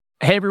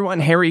Hey everyone,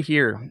 Harry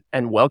here,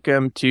 and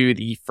welcome to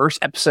the first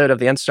episode of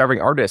the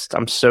Unstarving Artist.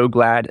 I'm so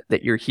glad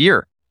that you're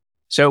here.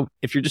 So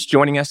if you're just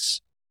joining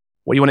us,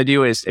 what you want to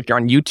do is, if you're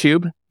on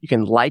YouTube, you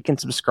can like and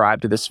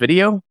subscribe to this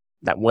video.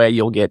 That way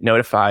you'll get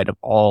notified of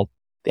all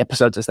the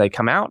episodes as they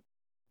come out.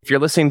 If you're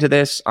listening to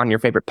this on your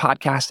favorite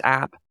podcast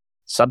app,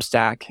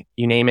 Substack,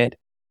 you name it,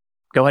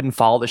 go ahead and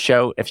follow the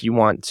show if you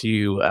want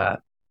to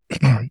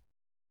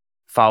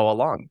follow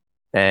along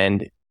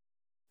and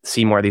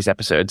see more of these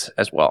episodes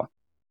as well.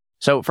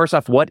 So first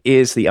off, what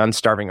is the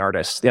Unstarving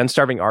Artist? The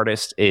Unstarving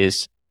Artist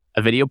is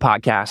a video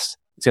podcast.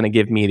 It's going to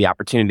give me the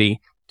opportunity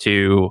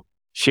to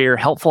share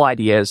helpful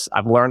ideas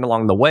I've learned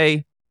along the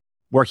way,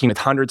 working with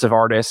hundreds of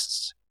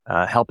artists,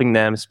 helping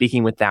them,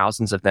 speaking with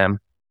thousands of them,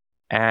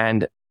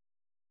 and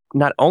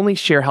not only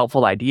share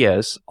helpful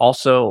ideas,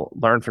 also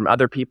learn from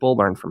other people,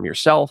 learn from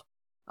yourself,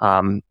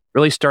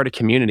 really start a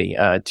community,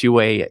 a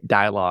two-way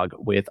dialogue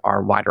with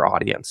our wider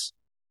audience.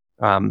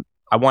 I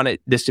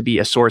wanted this to be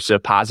a source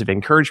of positive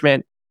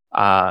encouragement,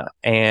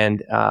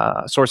 and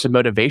a source of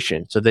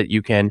motivation so that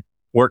you can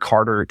work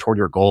harder toward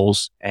your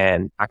goals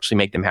and actually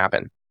make them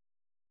happen.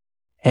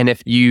 And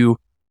if you're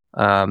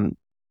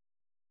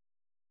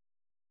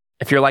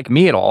like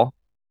me at all,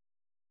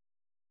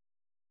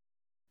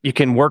 you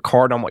can work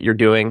hard on what you're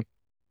doing,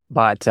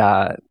 but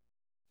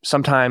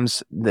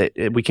sometimes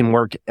we can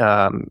work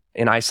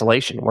in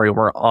isolation where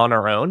we're on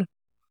our own,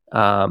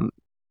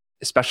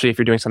 especially if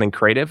you're doing something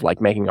creative like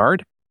making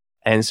art.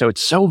 And so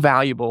it's so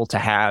valuable to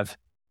have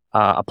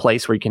a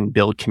place where you can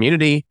build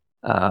community,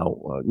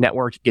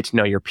 network, get to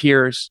know your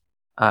peers,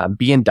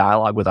 be in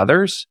dialogue with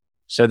others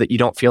so that you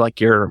don't feel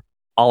like you're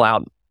all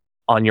out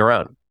on your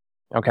own.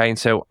 Okay. And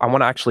so I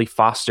want to actually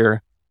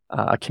foster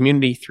a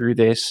community through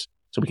this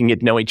so we can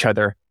get to know each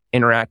other,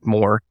 interact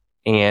more,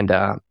 and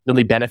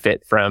really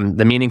benefit from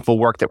the meaningful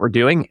work that we're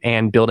doing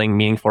and building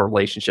meaningful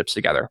relationships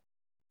together.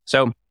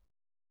 So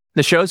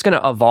the show is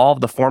going to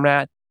evolve the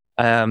format.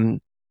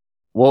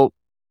 We'll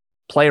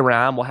play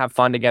around, we'll have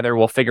fun together,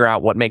 we'll figure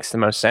out what makes the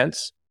most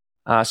sense.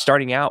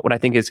 Starting out, what I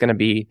think is going to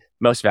be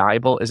most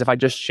valuable is if I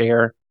just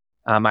share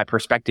my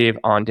perspective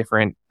on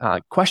different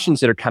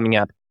questions that are coming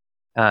up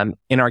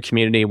in our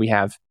community. We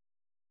have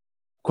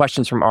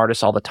questions from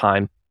artists all the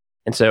time.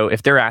 And so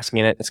if they're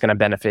asking it, it's going to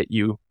benefit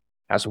you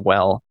as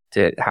well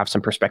to have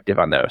some perspective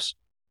on those.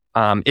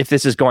 If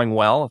this is going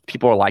well, if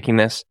people are liking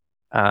this,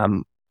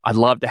 I'd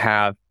love to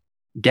have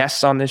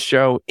guests on this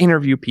show,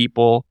 interview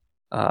people,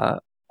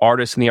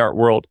 artists in the art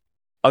world,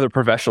 other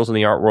professionals in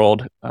the art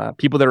world,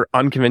 people that are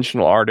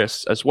unconventional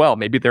artists as well.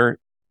 Maybe they're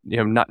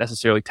not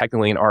necessarily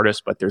technically an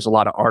artist, but there's a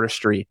lot of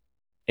artistry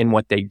in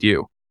what they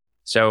do.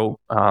 So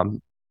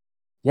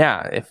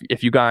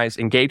if you guys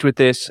engage with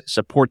this,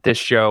 support this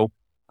show,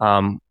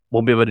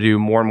 we'll be able to do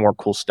more and more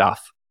cool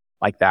stuff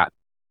like that.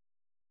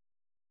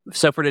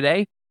 So for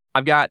today,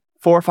 I've got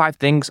 4 or 5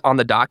 things on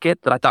the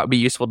docket that I thought would be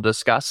useful to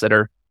discuss that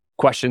are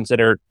questions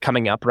that are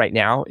coming up right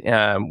now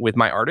with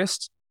my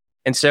artists.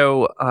 And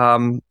so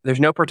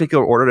there's no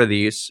particular order to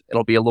these.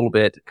 It'll be a little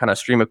bit kind of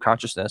stream of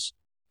consciousness,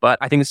 but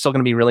I think it's still going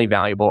to be really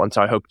valuable. And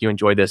so I hope you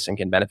enjoy this and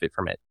can benefit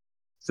from it.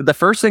 So the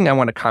first thing I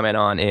want to comment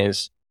on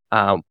is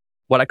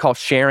what I call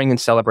sharing and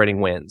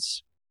celebrating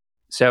wins.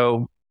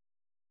 So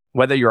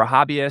whether you're a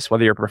hobbyist,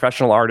 whether you're a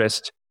professional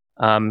artist,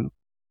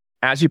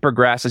 as you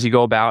progress, as you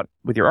go about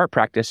with your art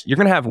practice, you're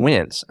going to have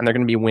wins. And they're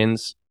going to be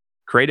wins,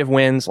 creative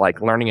wins, like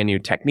learning a new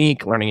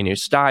technique, learning a new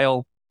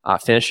style,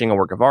 finishing a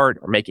work of art,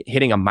 or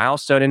hitting a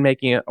milestone in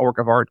making a work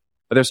of art.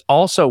 But there's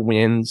also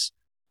wins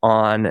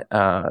on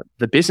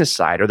the business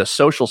side or the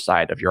social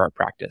side of your art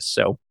practice.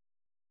 So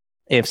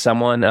if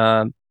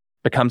someone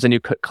becomes a new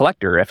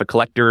collector, if a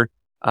collector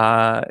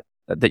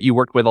that you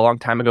worked with a long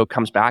time ago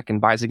comes back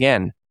and buys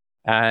again,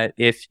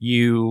 if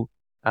you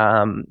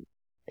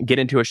get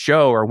into a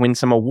show or win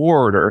some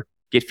award or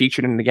get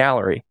featured in the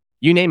gallery,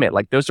 you name it,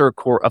 like those are,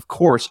 of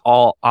course,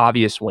 all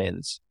obvious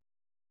wins.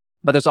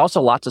 But there's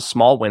also lots of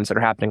small wins that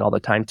are happening all the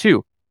time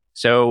too.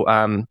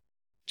 So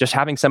just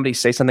having somebody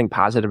say something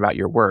positive about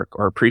your work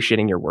or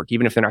appreciating your work,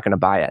 even if they're not going to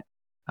buy it.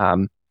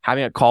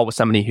 Having a call with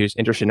somebody who's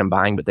interested in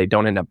buying, but they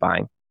don't end up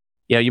buying.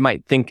 You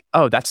might think,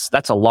 oh, that's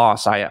a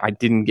loss. I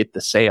didn't get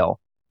the sale.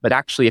 But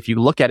actually, if you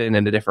look at it in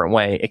a different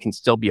way, it can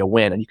still be a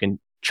win, and you can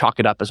chalk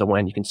it up as a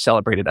win. You can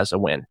celebrate it as a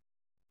win.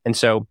 And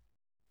so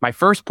my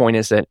first point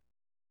is that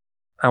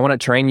I want to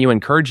train you,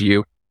 encourage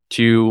you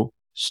to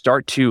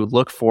start to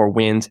look for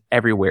wins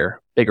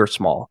everywhere, big or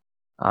small.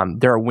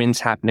 There are wins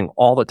happening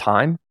all the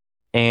time,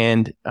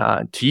 and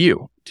to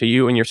you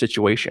and your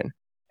situation.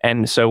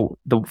 And so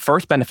the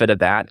first benefit of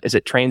that is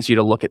it trains you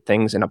to look at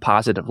things in a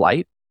positive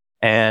light.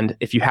 And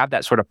if you have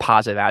that sort of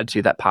positive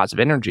attitude, that positive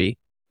energy,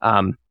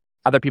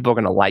 other people are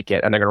going to like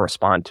it and they're going to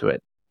respond to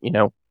it.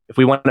 If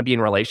we want to be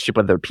in relationship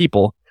with other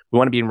people, we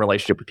want to be in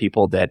relationship with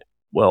people that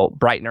will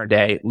brighten our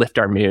day, lift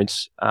our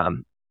moods,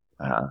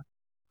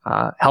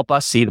 help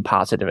us see the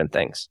positive in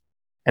things.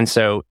 And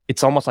so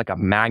it's almost like a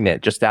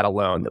magnet, just that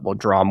alone, that will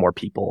draw more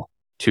people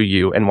to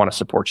you and want to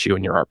support you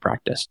in your art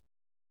practice.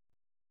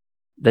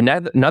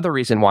 Another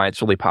reason why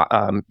it's really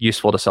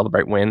useful to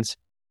celebrate wins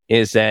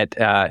is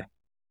that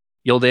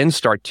you'll then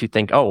start to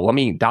think, oh, let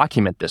me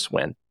document this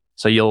win.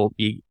 So you'll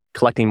be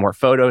collecting more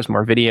photos,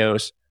 more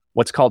videos,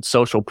 what's called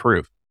social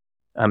proof.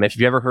 If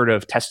you've ever heard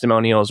of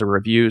testimonials or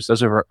reviews,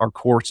 those are of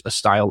course a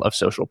style of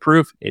social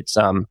proof. It's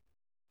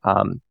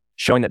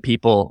showing that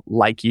people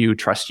like you,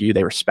 trust you,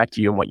 they respect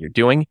you and what you're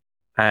doing,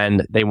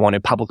 and they want to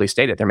publicly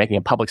state it. They're making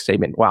a public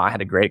statement. Wow, I had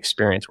a great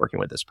experience working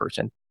with this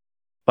person.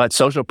 But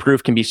social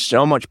proof can be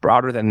so much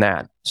broader than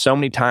that. So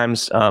many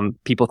times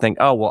people think,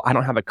 oh, well, I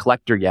don't have a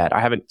collector yet. I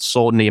haven't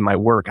sold any of my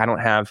work. I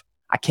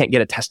can't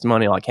get a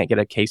testimonial. I can't get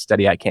a case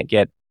study. I can't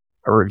get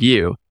a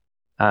review.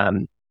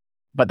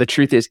 But the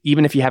truth is,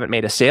 even if you haven't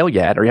made a sale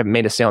yet, or you haven't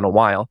made a sale in a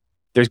while,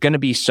 there's going to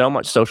be so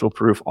much social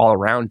proof all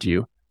around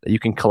you that you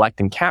can collect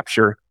and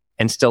capture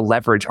and still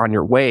leverage on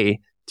your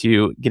way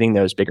to getting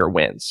those bigger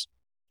wins.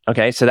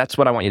 Okay. So that's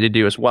what I want you to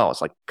do as well.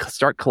 It's like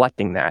start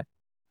collecting that.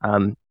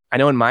 I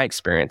know in my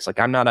experience,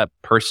 like I'm not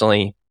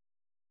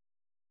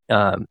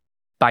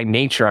by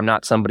nature, I'm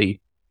not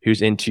somebody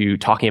who's into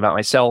talking about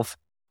myself,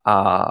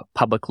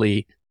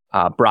 publicly,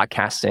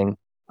 broadcasting,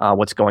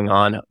 what's going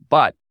on.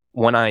 But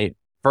when I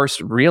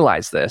first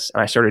realized this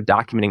and I started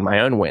documenting my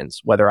own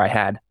wins, whether I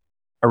had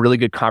a really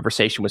good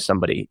conversation with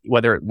somebody,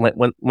 whether it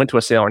went to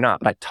a sale or not,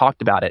 but I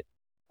talked about it,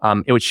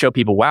 it would show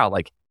people, wow,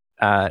 like,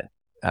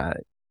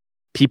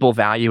 people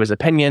value his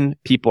opinion.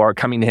 People are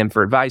coming to him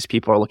for advice.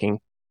 People are looking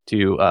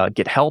to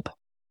get help.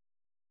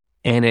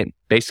 And it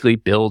basically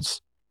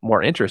builds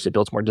more interest. It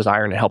builds more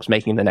desire, and it helps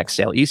making the next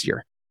sale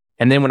easier.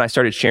 And then when I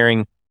started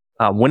sharing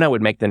when I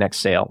would make the next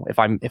sale, if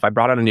I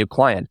brought on a new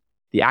client,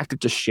 the act of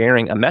just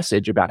sharing a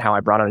message about how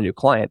I brought on a new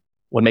client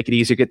would make it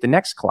easier to get the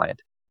next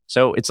client.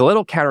 So it's a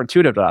little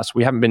counterintuitive to us.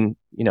 We haven't been,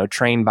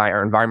 trained by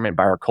our environment,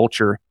 by our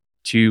culture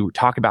to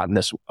talk about in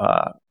this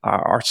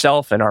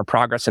ourself and our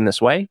progress in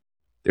this way.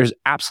 There's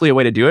absolutely a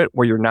way to do it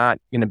where you're not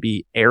going to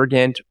be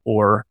arrogant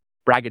or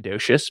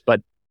braggadocious,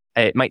 but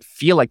it might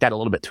feel like that a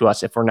little bit to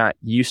us if we're not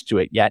used to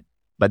it yet.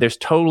 But there's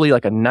totally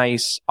like a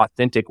nice,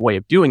 authentic way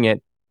of doing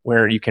it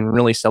where you can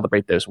really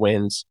celebrate those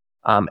wins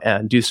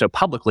and do so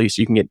publicly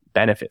so you can get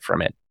benefit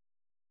from it.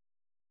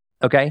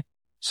 Okay.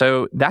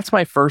 So that's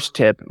my first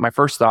tip, my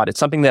first thought. It's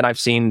something that I've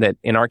seen that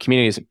in our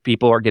communities,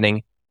 people are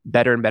getting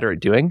better and better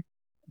at doing,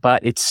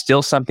 but it's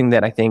still something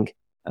that I think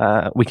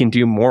we can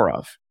do more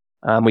of.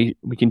 We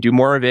can do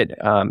more of it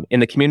in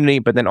the community,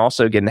 but then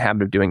also get in the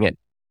habit of doing it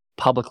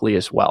publicly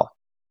as well.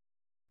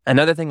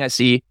 Another thing I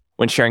see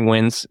when sharing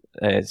wins,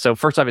 so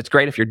first off, it's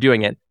great if you're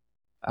doing it,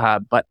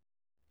 but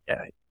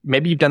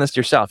maybe you've done this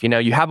yourself.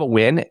 You have a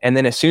win, and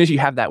then as soon as you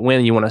have that win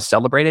and you want to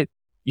celebrate it,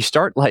 you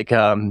start like,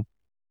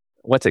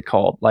 what's it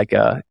called? Like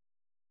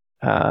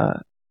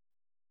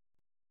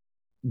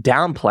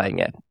downplaying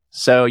it.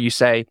 So you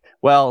say,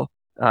 well,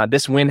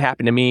 this win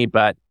happened to me,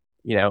 but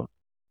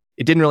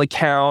it didn't really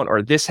count,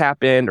 or this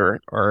happened, or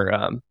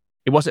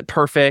it wasn't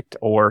perfect,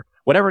 or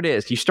whatever it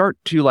is. You start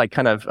to like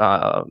kind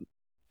of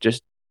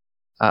just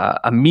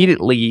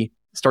immediately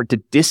start to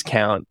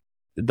discount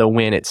the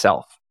win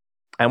itself.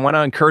 I want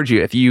to encourage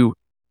you, if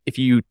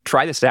you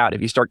try this out,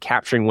 if you start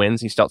capturing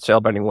wins, you start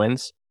celebrating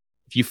wins,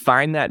 if you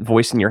find that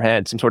voice in your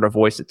head, some sort of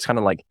voice that's kind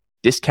of like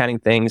discounting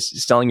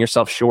things, selling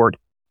yourself short,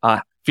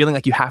 feeling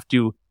like you have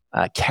to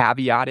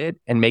caveat it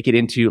and make it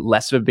into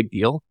less of a big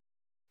deal,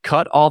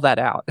 cut all that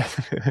out.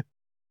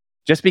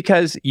 Just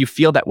because you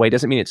feel that way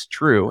doesn't mean it's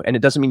true, and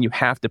it doesn't mean you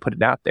have to put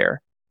it out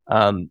there.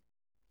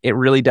 It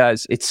really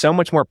does. It's so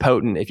much more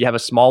potent if you have a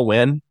small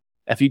win.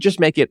 If you just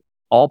make it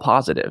all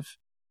positive,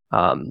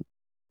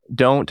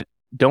 don't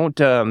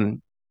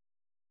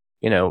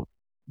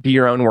be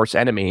your own worst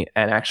enemy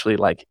and actually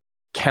like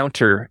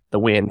counter the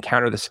win,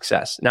 counter the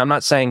success. Now, I'm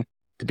not saying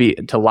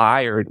to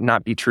lie or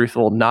not be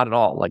truthful, not at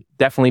all. Like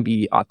definitely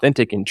be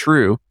authentic and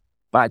true,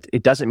 but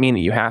it doesn't mean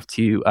that you have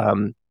to,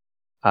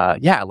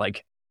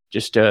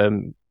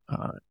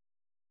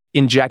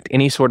 inject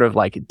any sort of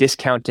like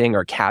discounting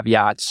or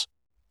caveats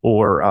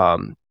or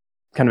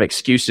kind of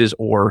excuses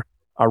or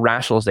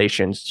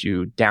rationalizations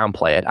to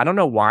downplay it. I don't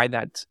know why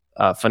that's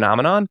a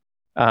phenomenon,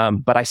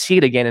 but I see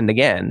it again and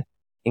again.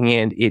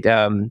 And it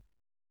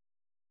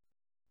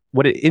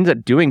what it ends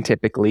up doing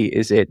typically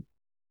is it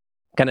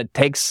kind of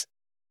takes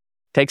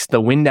the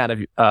wind out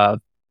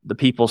of the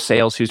people's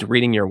sails who's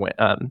reading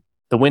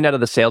the wind out of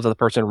the sails of the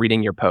person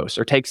reading your post,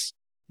 or takes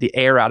the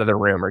air out of the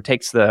room, or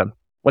takes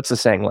what's the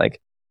saying,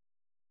 like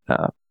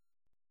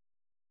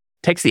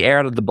takes the air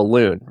out of the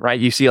balloon, right?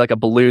 You see like a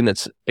balloon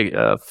that's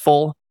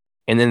full,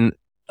 and then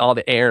all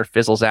the air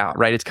fizzles out,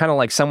 right? It's kind of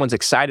like someone's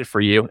excited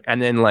for you,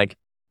 and then like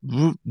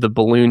the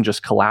balloon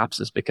just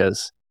collapses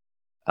because,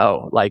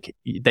 like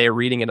they're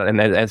reading it,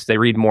 and as they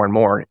read more and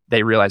more,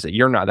 they realize that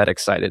you're not that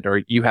excited,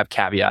 or you have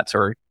caveats,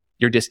 or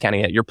you're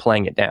discounting it, you're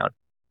playing it down.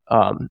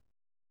 And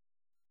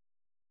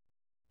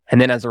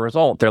then as a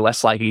result, they're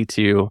less likely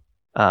to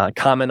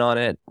comment on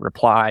it,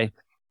 reply,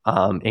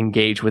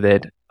 engage with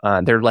it.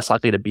 They're less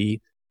likely to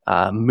be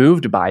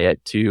moved by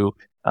it, to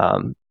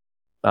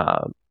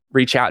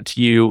reach out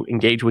to you,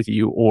 engage with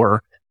you,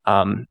 or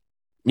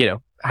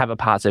have a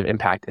positive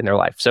impact in their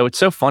life. So it's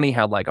so funny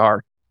how like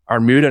our our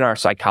mood and our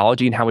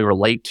psychology and how we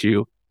relate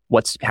to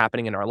what's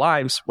happening in our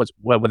lives,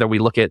 whether we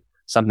look at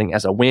something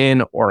as a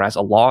win or as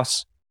a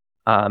loss,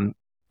 and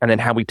then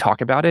how we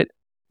talk about it,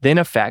 then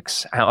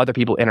affects how other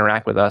people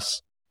interact with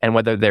us and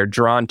whether they're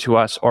drawn to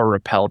us or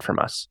repelled from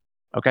us.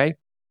 Okay.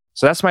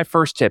 So that's my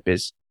first tip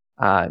is,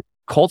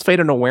 cultivate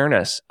an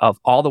awareness of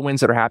all the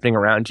wins that are happening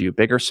around you,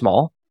 big or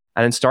small,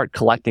 and then start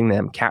collecting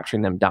them,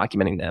 capturing them,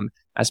 documenting them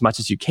as much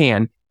as you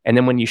can. And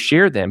then when you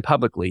share them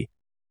publicly,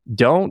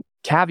 don't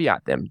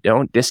caveat them,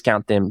 don't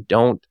discount them,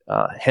 don't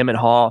hem and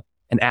haw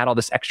and add all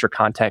this extra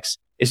context.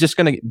 It's just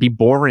going to be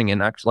boring,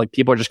 and actually, like,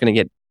 people are just going to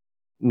get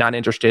not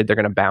interested. They're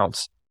going to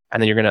bounce,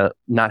 and then you're going to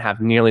not have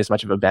nearly as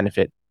much of a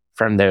benefit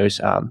from those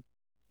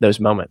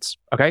moments.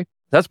 Okay,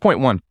 that's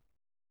point one.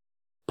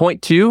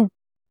 Point two,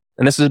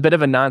 and this is a bit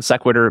of a non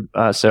sequitur,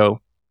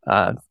 so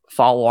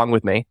follow along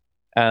with me.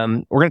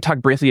 We're going to talk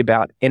briefly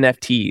about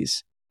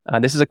NFTs.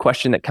 This is a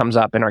question that comes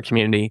up in our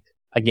community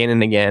again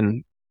and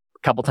again, a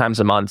couple times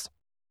a month.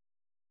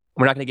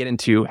 We're not going to get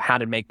into how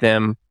to make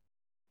them.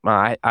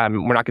 We're not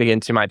going to get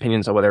into my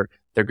opinions on whether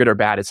they're good or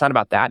bad. It's not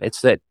about that.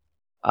 It's that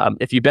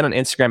if you've been on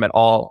Instagram at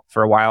all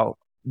for a while,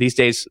 these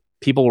days,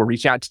 people will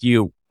reach out to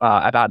you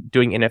about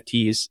doing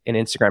NFTs in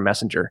Instagram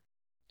Messenger.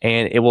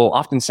 And it will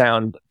often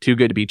sound too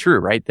good to be true,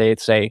 right?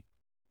 They'd say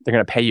they're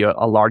going to pay you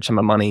a large sum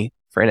of money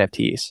for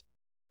NFTs.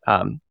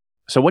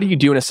 So what do you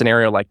do in a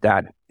scenario like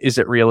that? Is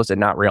it real? Is it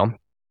not real?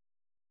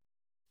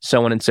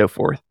 So on and so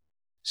forth.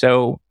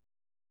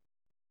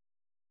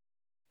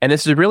 And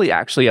this is really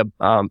actually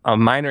a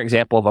minor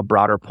example of a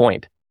broader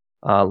point.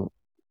 So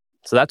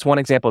that's one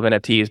example of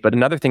NFTs. But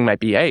another thing might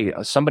be, hey,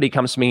 somebody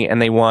comes to me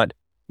and they want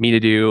me to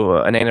do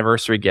an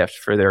anniversary gift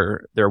for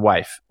their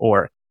wife,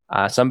 or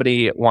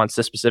somebody wants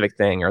a specific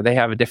thing, or they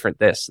have a different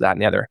this, that,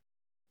 and the other.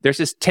 There's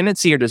this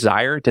tendency or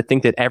desire to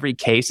think that every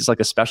case is like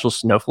a special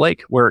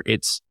snowflake where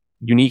it's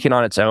unique and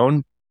on its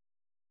own,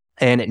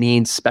 and it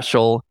needs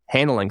special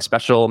handling,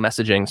 special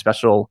messaging,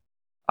 special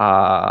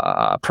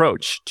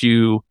approach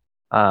to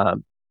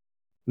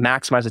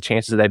maximize the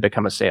chances that they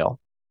become a sale.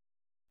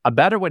 A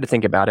better way to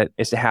think about it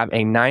is to have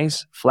a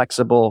nice,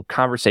 flexible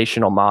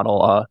conversational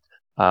model,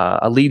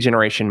 a lead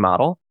generation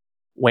model,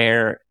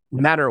 where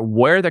no matter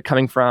where they're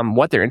coming from,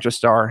 what their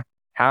interests are,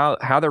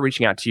 how they're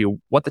reaching out to you,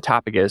 what the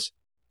topic is,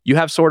 you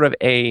have sort of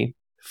a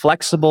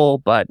flexible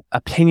but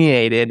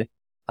opinionated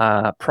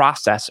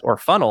process or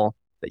funnel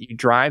that you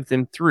drive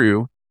them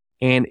through.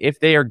 And if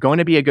they are going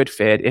to be a good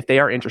fit, if they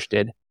are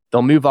interested,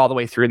 they'll move all the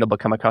way through and they'll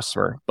become a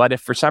customer. But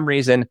if for some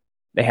reason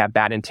they have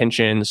bad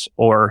intentions,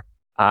 or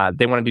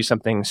they want to do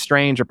something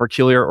strange or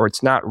peculiar, or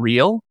it's not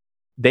real,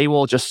 they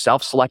will just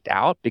self-select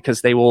out,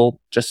 because they will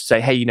just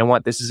say, hey, you know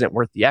what? This isn't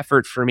worth the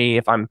effort for me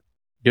if I'm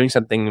doing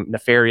something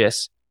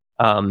nefarious,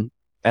 and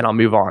I'll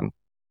move on.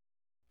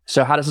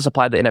 So how does this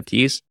apply to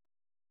NFTs?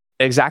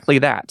 Exactly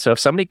that. So if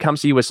somebody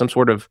comes to you with some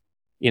sort of,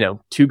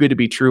 too good to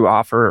be true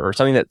offer, or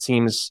something that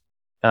seems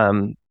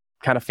kind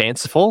of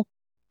fanciful,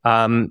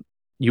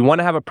 you want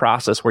to have a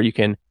process where you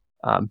can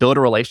build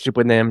a relationship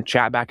with them,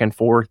 chat back and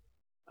forth,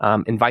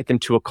 invite them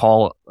to a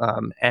call.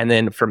 And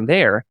then from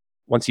there,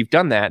 once you've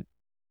done that,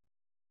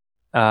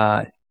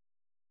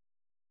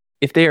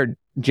 if they are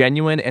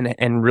genuine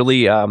and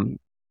really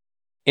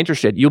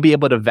interested, you'll be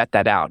able to vet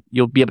that out.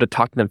 You'll be able to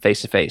talk to them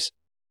face to face.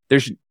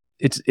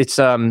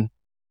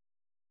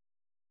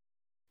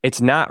 It's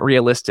not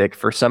realistic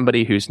for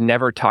somebody who's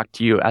never talked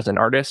to you as an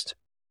artist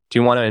to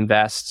want to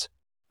invest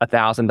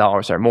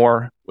 $1,000 or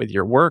more with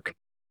your work,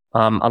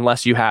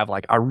 unless you have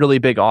like a really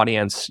big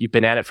audience, you've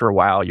been at it for a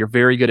while, you're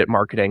very good at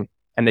marketing,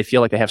 and they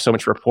feel like they have so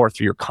much rapport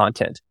through your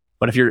content.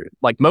 But if you're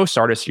like most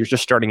artists, you're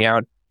just starting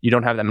out, you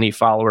don't have that many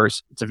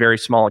followers, it's a very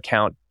small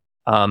account.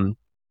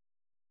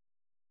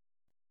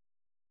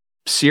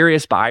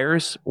 Serious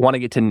buyers want to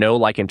get to know,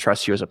 like, and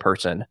trust you as a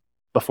person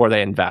before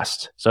they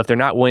invest. So if they're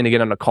not willing to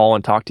get on a call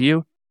and talk to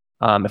you,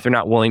 if they're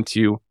not willing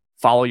to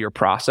follow your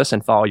process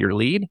and follow your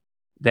lead,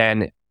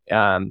 then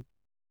don't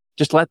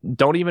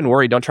even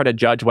worry. Don't try to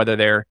judge whether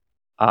they're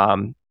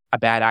a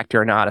bad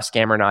actor or not, a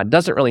scammer or not. It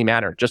doesn't really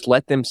matter. Just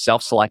let them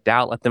self-select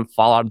out, let them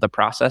fall out of the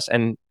process,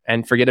 and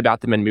forget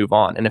about them and move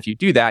on. And if you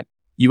do that,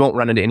 you won't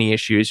run into any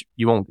issues.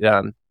 You won't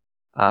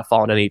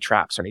fall into any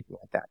traps or anything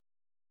like that.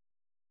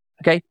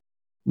 Okay.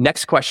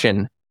 Next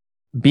question.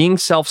 Being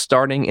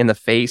self-starting in the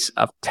face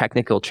of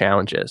technical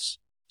challenges.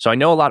 So I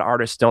know a lot of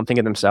artists don't think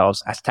of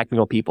themselves as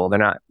technical people.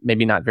 They're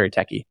maybe not very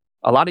techy.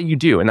 A lot of you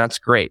do, and that's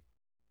great.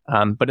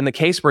 But in the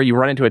case where you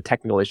run into a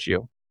technical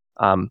issue,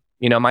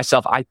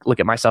 myself, I look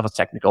at myself as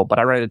technical, but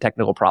I run into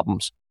technical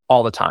problems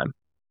all the time.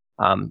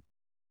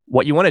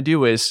 What you want to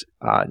do is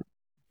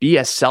be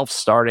as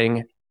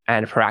self-starting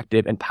and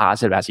proactive and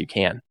positive as you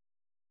can.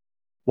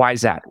 Why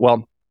is that?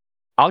 Well,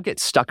 I'll get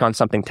stuck on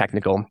something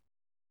technical.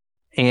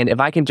 And if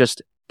I can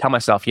just tell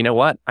myself, you know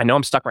what? I know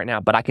I'm stuck right now,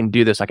 but I can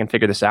do this. I can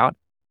figure this out.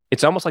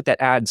 It's almost like that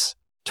adds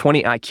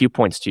 20 IQ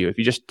points to you. If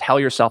you just tell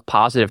yourself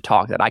positive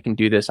talk that I can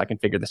do this, I can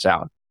figure this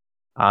out.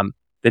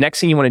 The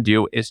next thing you want to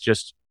do is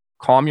just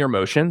calm your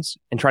emotions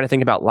and try to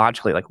think about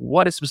logically, like,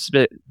 what is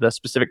the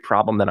specific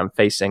problem that I'm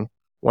facing?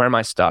 Where am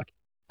I stuck?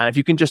 And if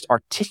you can just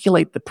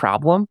articulate the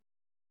problem,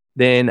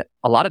 then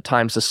a lot of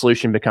times the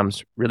solution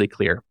becomes really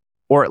clear.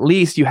 Or at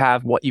least you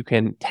have what you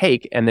can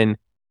take and then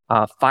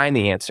find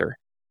the answer.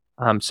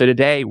 So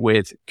today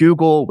with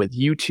Google, with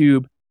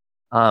YouTube,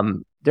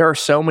 there are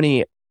so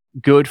many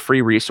good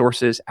free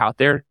resources out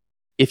there.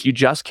 If you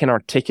just can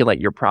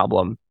articulate your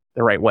problem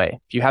the right way,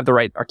 if you have the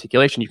right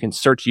articulation, you can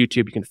search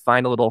YouTube, you can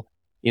find a little,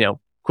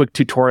 quick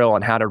tutorial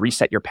on how to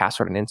reset your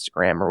password on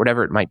Instagram or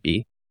whatever it might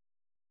be.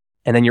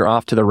 And then you're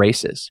off to the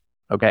races.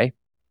 Okay.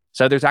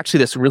 So there's actually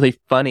this really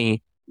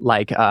funny,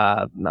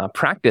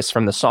 practice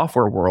from the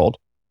software world.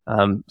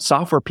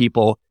 Software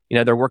people,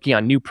 they're working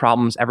on new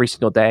problems every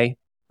single day.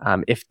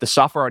 If the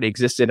software already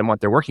existed and what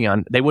they're working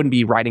on, they wouldn't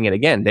be writing it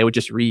again. They would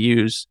just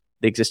reuse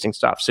the existing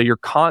stuff. So you're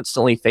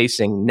constantly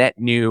facing net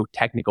new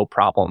technical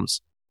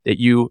problems that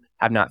you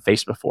have not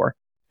faced before.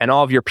 And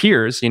all of your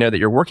peers, that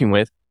you're working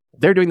with,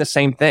 they're doing the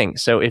same thing.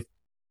 So if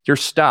you're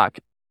stuck,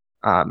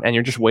 and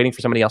you're just waiting for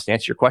somebody else to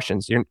answer your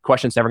question's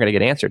never going to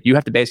get answered. You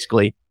have to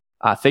basically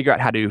figure out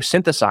how to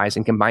synthesize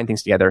and combine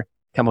things together,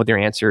 come up with your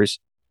answers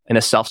in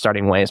a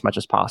self-starting way as much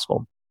as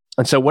possible.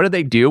 And so what do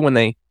they do when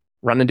they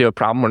run into a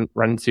problem or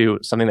run into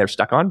something they're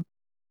stuck on?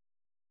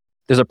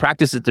 There's a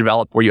practice that's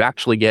developed where you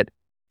actually get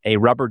a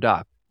rubber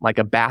duck, like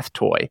a bath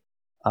toy,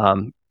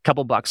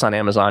 couple bucks on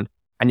Amazon,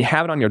 and you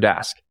have it on your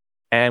desk.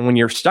 And when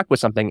you're stuck with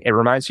something, it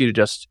reminds you to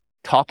just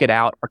talk it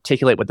out,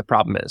 articulate what the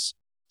problem is.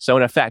 So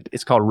in effect,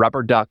 it's called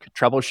rubber duck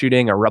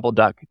troubleshooting or rubber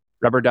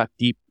duck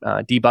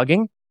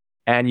debugging.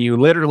 And you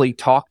literally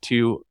talk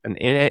to an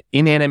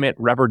inanimate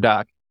rubber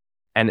duck.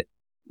 And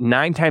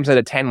 9 times out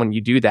of 10, when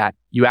you do that,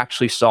 you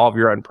actually solve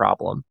your own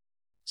problem.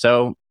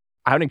 So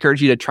I would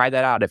encourage you to try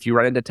that out. If you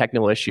run into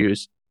technical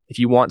issues, if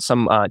you want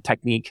some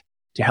technique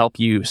to help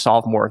you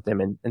solve more of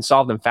them and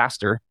solve them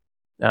faster,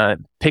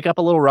 pick up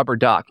a little rubber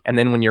duck. And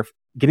then when you're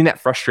getting that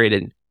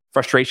frustration,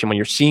 when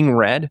you're seeing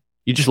red,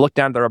 you just look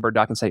down at the rubber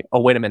duck and say,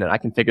 oh, wait a minute, I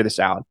can figure this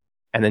out.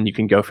 And then you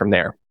can go from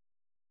there.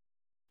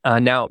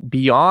 Now,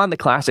 beyond the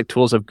classic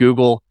tools of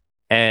Google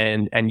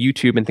and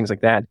YouTube and things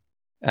like that,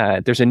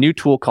 there's a new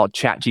tool called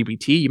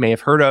ChatGPT you may have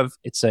heard of.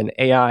 It's an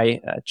AI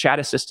chat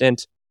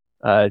assistant.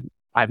 I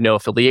have no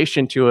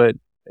affiliation to it.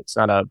 It's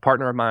not a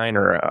partner of mine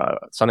or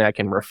something I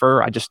can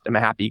refer. I just am a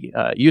happy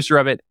user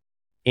of it.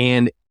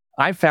 And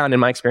I've found in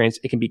my experience,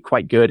 it can be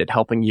quite good at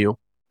helping you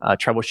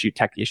troubleshoot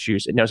tech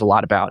issues. It knows a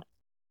lot about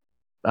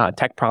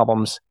tech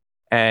problems.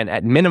 And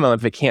at minimum,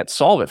 if it can't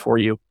solve it for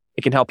you,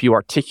 it can help you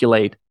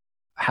articulate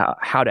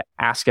how to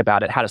ask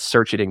about it, how to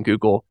search it in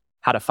Google,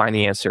 how to find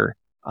the answer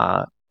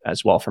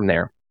as well from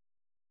there.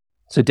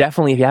 So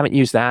definitely, if you haven't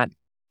used that,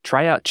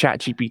 try out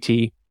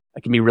ChatGPT.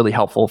 It can be really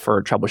helpful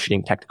for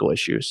troubleshooting technical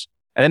issues.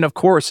 And then, of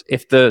course,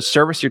 if the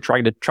service you're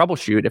trying to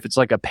troubleshoot, if it's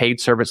like a paid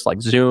service like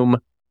Zoom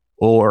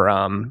or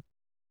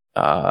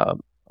a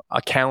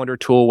calendar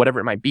tool,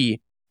 whatever it might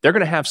be, they're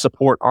going to have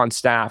support on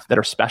staff that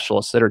are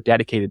specialists that are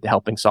dedicated to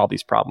helping solve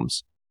these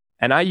problems.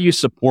 And I use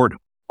support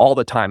all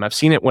the time. I've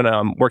seen it when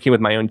I'm working with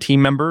my own team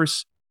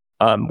members,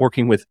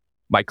 working with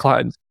my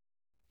clients.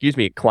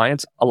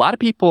 A lot of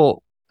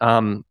people,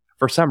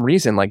 for some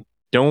reason,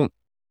 don't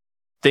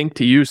think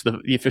to use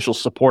the official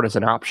support as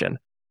an option.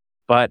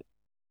 But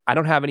I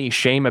don't have any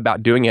shame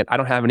about doing it. I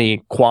don't have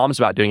any qualms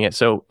about doing it.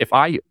 So if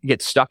I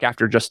get stuck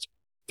after just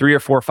 3 or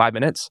 4 or 5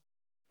 minutes,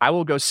 I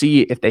will go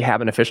see if they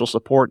have an official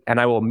support, and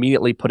I will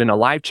immediately put in a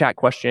live chat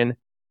question,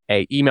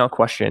 a email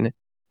question,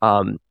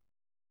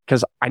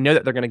 because I know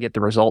that they're going to get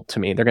the result to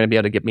me. They're going to be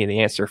able to get me the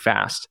answer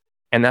fast,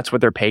 and that's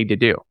what they're paid to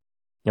do.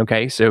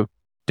 Okay, so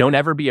don't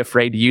ever be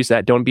afraid to use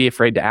that. Don't be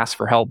afraid to ask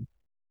for help.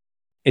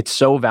 It's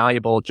so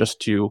valuable just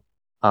to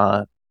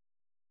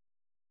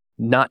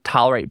not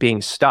tolerate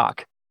being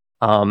stuck,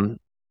 and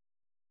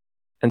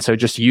so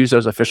just use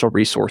those official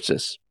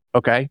resources.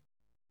 Okay.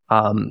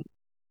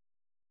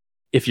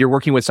 If you're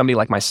working with somebody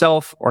like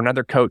myself or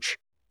another coach,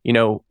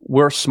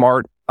 we're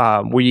smart.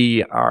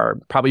 We are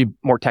probably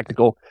more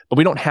technical, but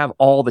we don't have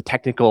all the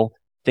technical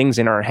things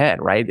in our head,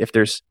 right?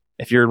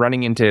 If you're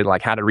running into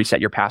like how to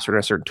reset your password in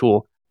a certain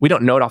tool, we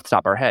don't know it off the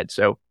top of our head.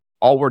 So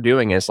all we're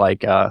doing is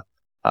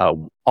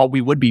all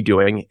we would be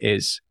doing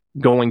is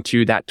going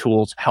to that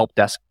tool's help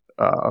desk,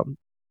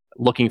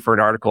 looking for an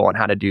article on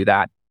how to do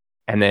that,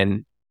 and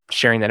then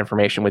sharing that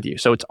information with you.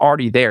 So it's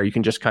already there. You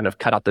can just kind of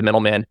cut out the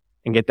middleman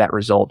and get that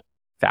result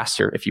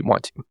faster if you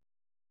want to.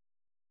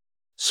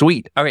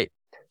 Sweet. All right.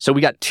 So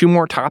we got 2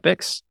 more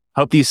topics.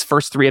 Hope these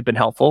first 3 have been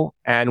helpful,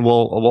 and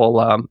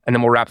and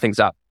then we'll wrap things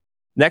up.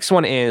 Next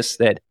one is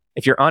that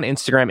if you're on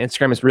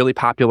Instagram is really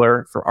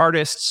popular for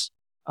artists,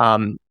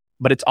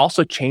 but it's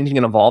also changing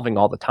and evolving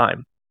all the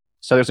time.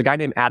 So there's a guy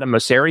named Adam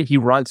Mosseri. He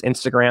runs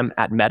Instagram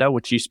at Meta,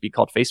 which used to be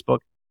called Facebook,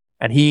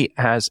 and he's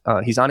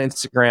on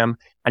Instagram,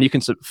 and you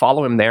can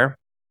follow him there.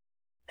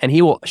 And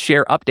he will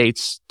share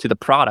updates to the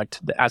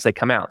product as they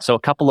come out. So a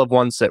couple of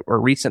ones that were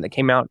recent that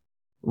came out,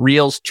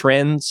 Reels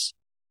trends,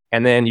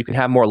 and then you can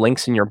have more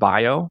links in your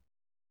bio.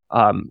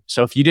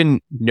 So if you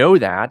didn't know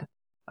that,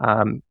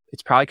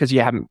 it's probably because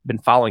you haven't been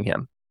following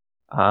him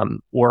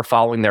or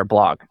following their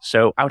blog.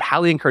 So I would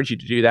highly encourage you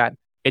to do that.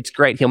 It's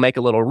great. He'll make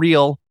a little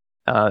reel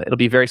It'll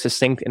be very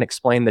succinct and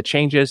explain the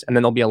changes. And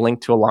then there'll be a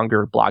link to a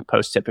longer blog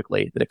post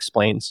typically that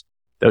explains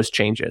those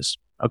changes.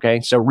 Okay.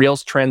 So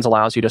Reels Trends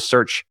allows you to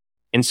search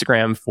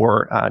Instagram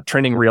for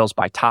trending Reels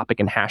by topic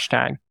and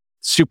hashtag.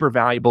 Super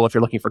valuable if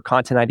you're looking for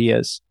content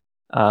ideas.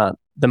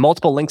 The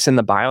multiple links in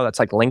the bio, that's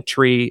like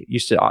Linktree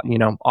used to,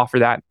 offer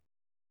that.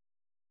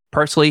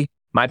 Personally,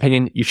 my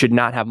opinion, you should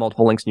not have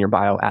multiple links in your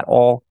bio at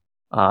all.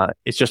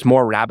 It's just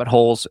more rabbit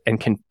holes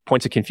and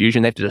points of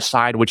confusion. They have to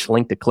decide which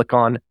link to click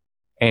on,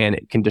 and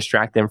it can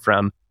distract them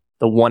from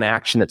the one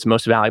action that's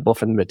most valuable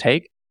for them to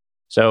take.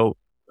 So,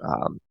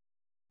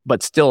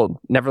 but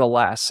still,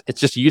 nevertheless, it's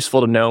just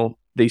useful to know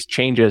these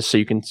changes so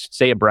you can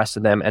stay abreast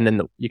of them, and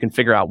then you can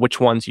figure out which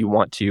ones you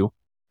want to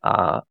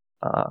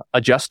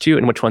adjust to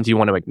and which ones you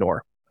want to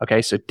ignore.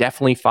 Okay, so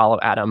definitely follow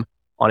Adam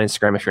on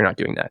Instagram if you're not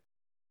doing that.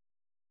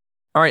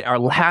 All right, our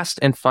last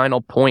and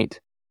final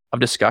point of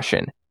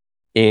discussion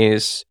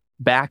is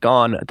back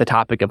on the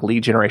topic of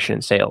lead generation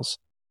and sales.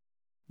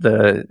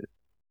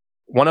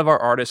 One of our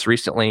artists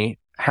recently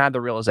had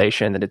the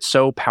realization that it's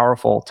so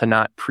powerful to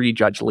not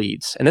prejudge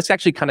leads. And this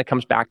actually kind of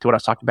comes back to what I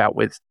was talking about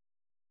with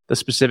the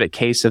specific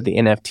case of the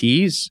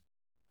NFTs.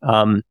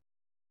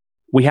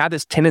 We have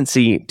this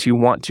tendency to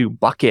want to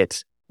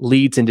bucket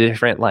leads into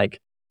different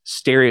like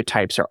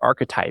stereotypes or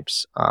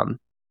archetypes.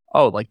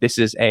 Like this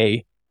is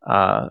a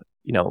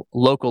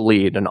local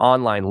lead, an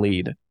online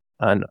lead,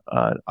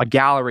 a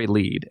gallery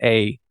lead,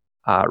 a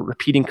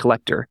repeating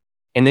collector.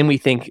 And then we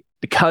think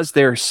because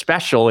they're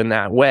special in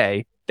that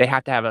way, they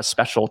have to have a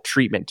special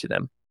treatment to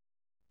them.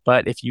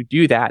 But if you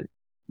do that,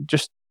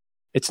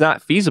 it's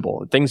not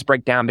feasible. Things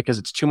break down because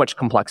it's too much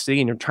complexity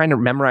and you're trying to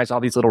memorize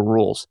all these little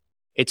rules.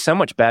 It's so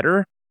much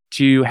better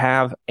to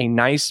have a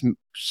nice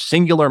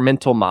singular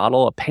mental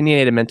model,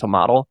 opinionated mental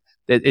model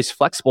that is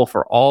flexible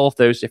for all of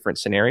those different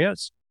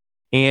scenarios,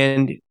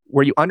 and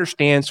where you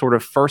understand sort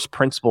of first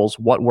principles,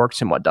 what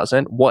works and what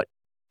doesn't,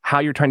 how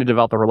you're trying to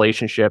develop a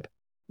relationship,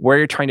 where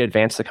you're trying to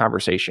advance the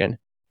conversation.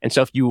 And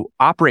so if you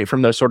operate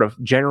from those sort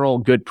of general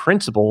good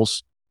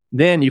principles,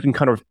 then you can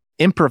kind of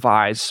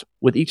improvise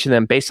with each of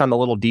them based on the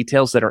little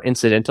details that are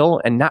incidental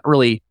and not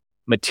really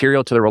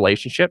material to the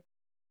relationship.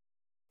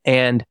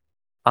 And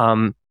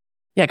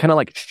kind of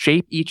like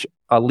shape each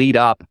lead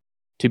up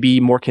to be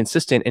more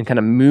consistent and kind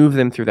of move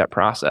them through that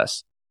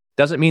process.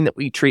 Doesn't mean that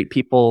we treat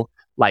people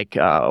like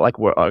a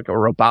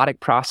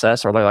robotic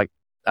process or like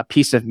a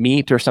piece of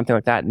meat or something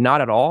like that. Not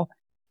at all.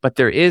 But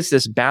there is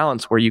this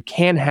balance where you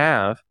can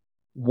have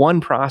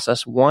one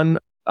process, one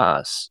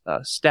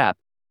step,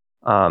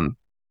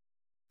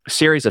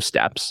 series of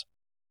steps,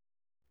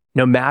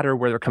 no matter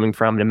where they're coming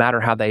from, no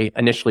matter how they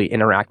initially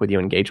interact with you,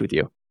 engage with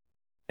you.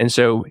 And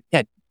so,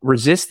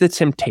 resist the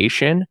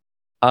temptation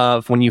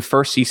of when you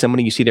first see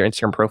somebody, you see their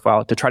Instagram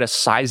profile, to try to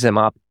size them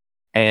up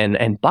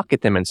and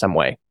bucket them in some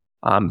way.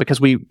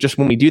 Because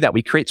when we do that,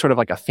 we create sort of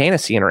like a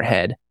fantasy in our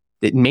head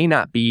that may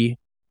not be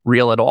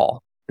real at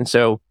all. And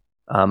so,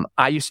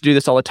 I used to do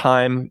this all the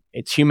time.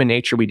 It's human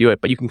nature. We do it,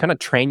 but you can kind of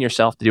train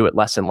yourself to do it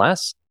less and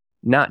less,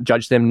 not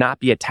judge them, not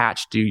be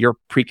attached to your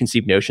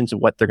preconceived notions of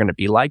what they're going to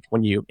be like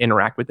when you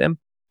interact with them.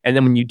 And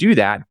then when you do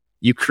that,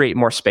 you create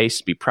more space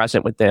to be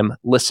present with them,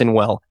 listen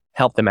well,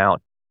 help them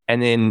out.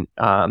 And then,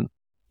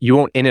 you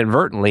won't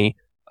inadvertently,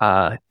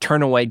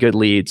 turn away good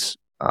leads,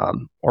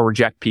 or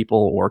reject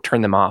people or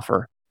turn them off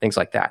or things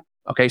like that.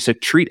 Okay. So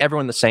treat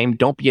everyone the same.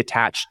 Don't be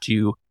attached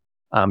to,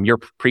 your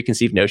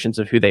preconceived notions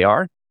of who they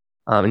are.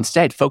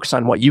 Instead, focus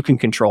on what you can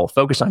control.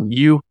 Focus on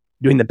you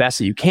doing the best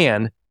that you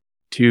can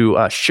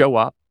to show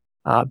up,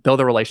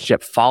 build a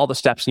relationship, follow the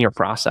steps in your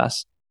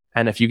process.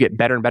 And if you get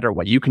better and better at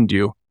what you can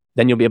do,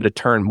 then you'll be able to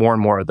turn more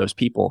and more of those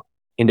people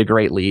into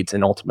great leads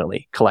and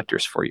ultimately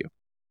collectors for you.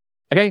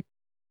 Okay.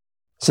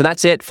 So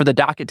that's it for the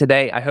docket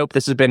today. I hope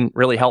this has been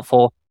really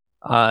helpful.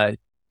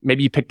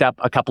 Maybe you picked up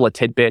a couple of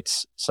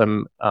tidbits,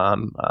 some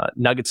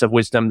nuggets of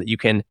wisdom that you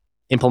can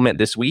implement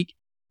this week.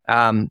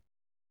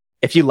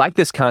 If you like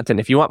this content,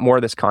 if you want more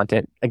of this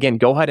content, again,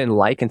 go ahead and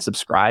like and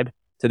subscribe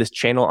to this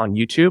channel on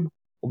YouTube.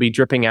 We'll be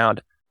dripping out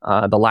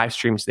the live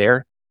streams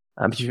there.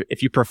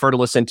 If you prefer to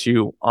listen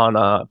to on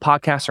a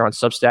podcast or on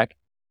Substack,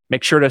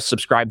 make sure to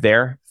subscribe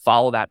there.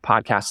 Follow that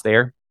podcast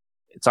there.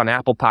 It's on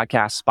Apple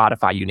Podcasts,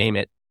 Spotify, you name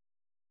it.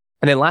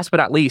 And then last but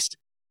not least,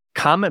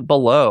 comment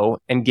below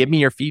and give me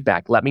your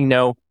feedback. Let me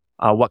know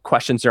what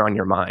questions are on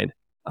your mind.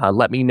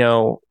 Let me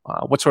know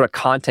what sort of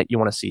content you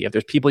want to see. If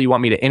there's people you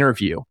want me to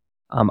interview,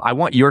 I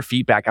want your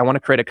feedback. I want to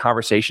create a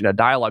conversation, a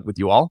dialogue with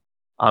you all,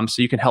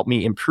 so you can help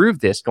me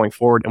improve this going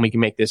forward and we can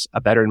make this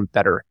a better and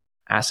better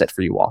asset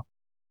for you all.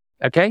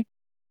 Okay?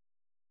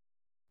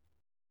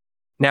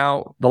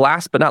 Now, the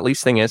last but not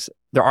least thing is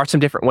there are some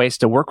different ways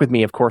to work with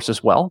me, of course,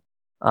 as well.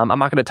 I'm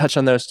not going to touch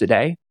on those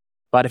today,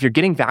 but if you're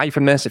getting value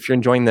from this, if you're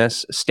enjoying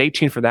this, stay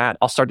tuned for that.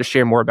 I'll start to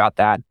share more about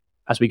that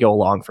as we go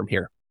along from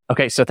here.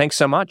 Okay, so thanks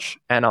so much,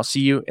 and I'll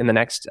see you in the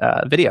next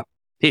video.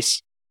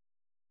 Peace.